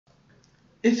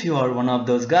If you are one of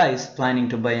those guys planning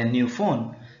to buy a new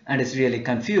phone and is really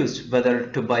confused whether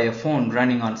to buy a phone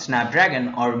running on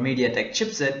Snapdragon or MediaTek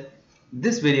chipset,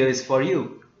 this video is for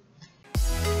you.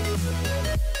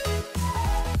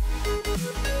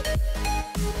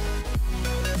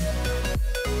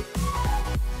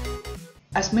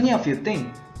 As many of you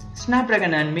think,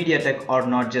 Snapdragon and MediaTek are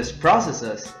not just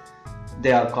processors,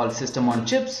 they are called system on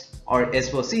chips or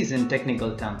SoCs in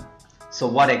technical term. So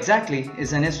what exactly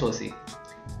is an SoC?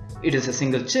 It is a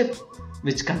single chip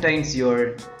which contains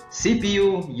your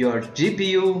CPU, your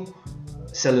GPU,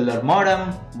 cellular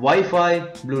modem, Wi-Fi,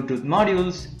 Bluetooth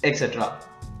modules, etc.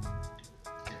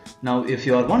 Now if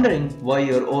you are wondering why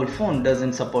your old phone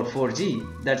doesn't support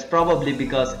 4G, that's probably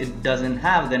because it doesn't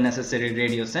have the necessary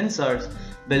radio sensors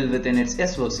built within its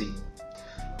SoC.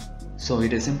 So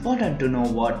it is important to know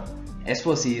what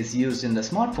SoC is used in the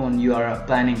smartphone you are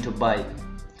planning to buy.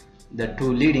 The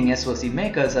two leading SoC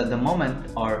makers at the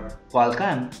moment are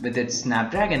Qualcomm with its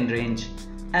Snapdragon range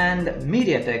and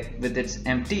MediaTek with its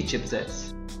MT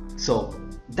chipsets. So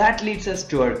that leads us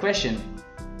to our question,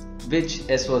 which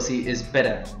SoC is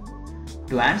better?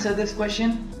 To answer this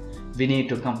question, we need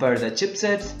to compare the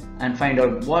chipsets and find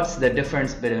out what's the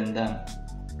difference between them.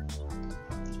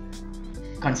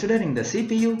 Considering the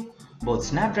CPU, both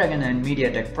Snapdragon and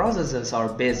MediaTek processors are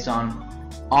based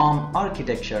on ARM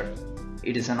architecture.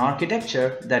 It is an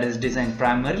architecture that is designed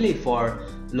primarily for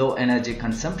low energy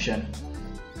consumption.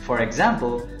 For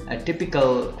example, a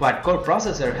typical quad-core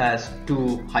processor has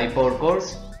two high-power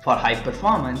cores for high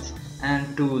performance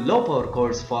and two low-power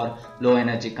cores for low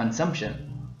energy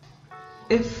consumption.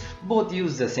 If both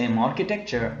use the same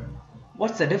architecture,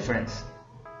 what's the difference?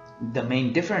 The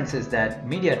main difference is that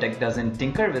MediaTek doesn't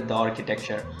tinker with the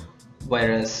architecture,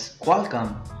 whereas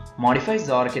Qualcomm modifies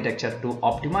the architecture to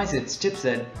optimize its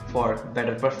chipset for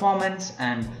better performance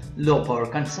and low power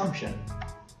consumption.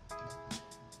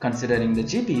 Considering the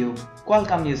GPU,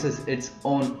 Qualcomm uses its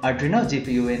own Adreno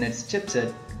GPU in its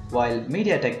chipset, while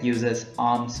MediaTek uses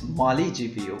ARM's Mali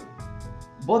GPU.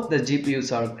 Both the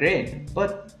GPUs are great,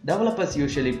 but developers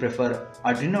usually prefer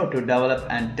Adreno to develop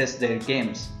and test their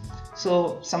games.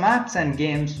 So some apps and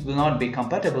games will not be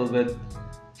compatible with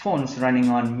phones running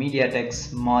on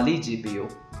MediaTek's Mali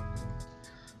GPU.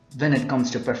 When it comes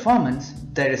to performance,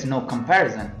 there is no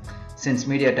comparison, since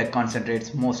MediaTek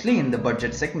concentrates mostly in the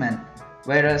budget segment,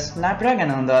 whereas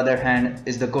Snapdragon on the other hand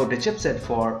is the go-to chipset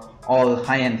for all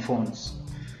high-end phones.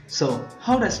 So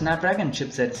how does Snapdragon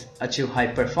chipsets achieve high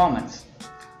performance?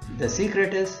 The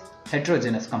secret is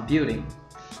heterogeneous computing.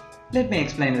 Let me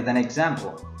explain with an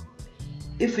example.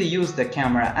 If we use the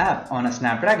camera app on a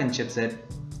Snapdragon chipset,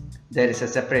 there is a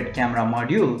separate camera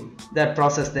module that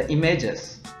processes the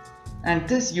images, and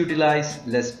this utilizes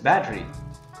less battery.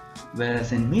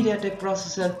 Whereas in MediaTek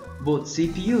processor, both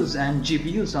CPUs and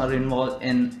GPUs are involved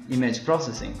in image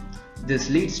processing. This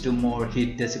leads to more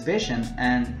heat dissipation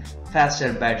and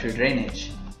faster battery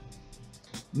drainage.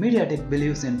 MediaTek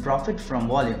believes in profit from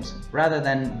volumes rather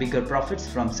than bigger profits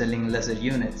from selling lesser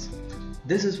units.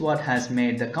 This is what has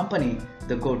made the company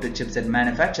the go-to chipset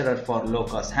manufacturer for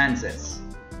low-cost handsets.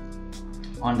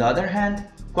 On the other hand,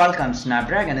 Qualcomm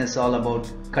Snapdragon is all about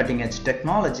cutting-edge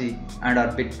technology and are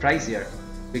a bit pricier.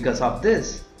 Because of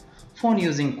this, phones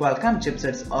using Qualcomm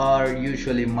chipsets are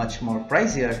usually much more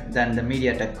pricier than the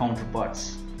MediaTek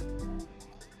counterparts.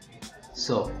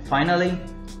 So finally,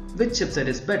 which chipset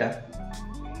is better?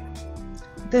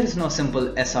 There is no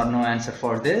simple yes or no answer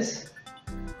for this.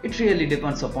 It really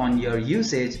depends upon your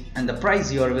usage and the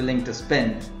price you are willing to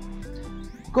spend.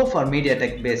 Go for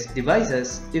MediaTek based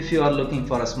devices if you are looking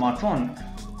for a smartphone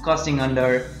costing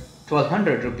under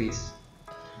 1200 rupees.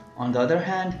 On the other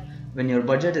hand, when your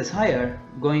budget is higher,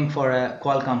 going for a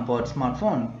Qualcomm powered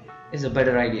smartphone is a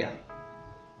better idea.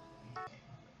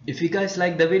 If you guys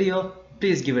like the video,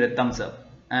 please give it a thumbs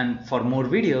up, and for more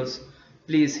videos,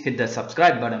 please hit the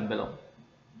subscribe button below.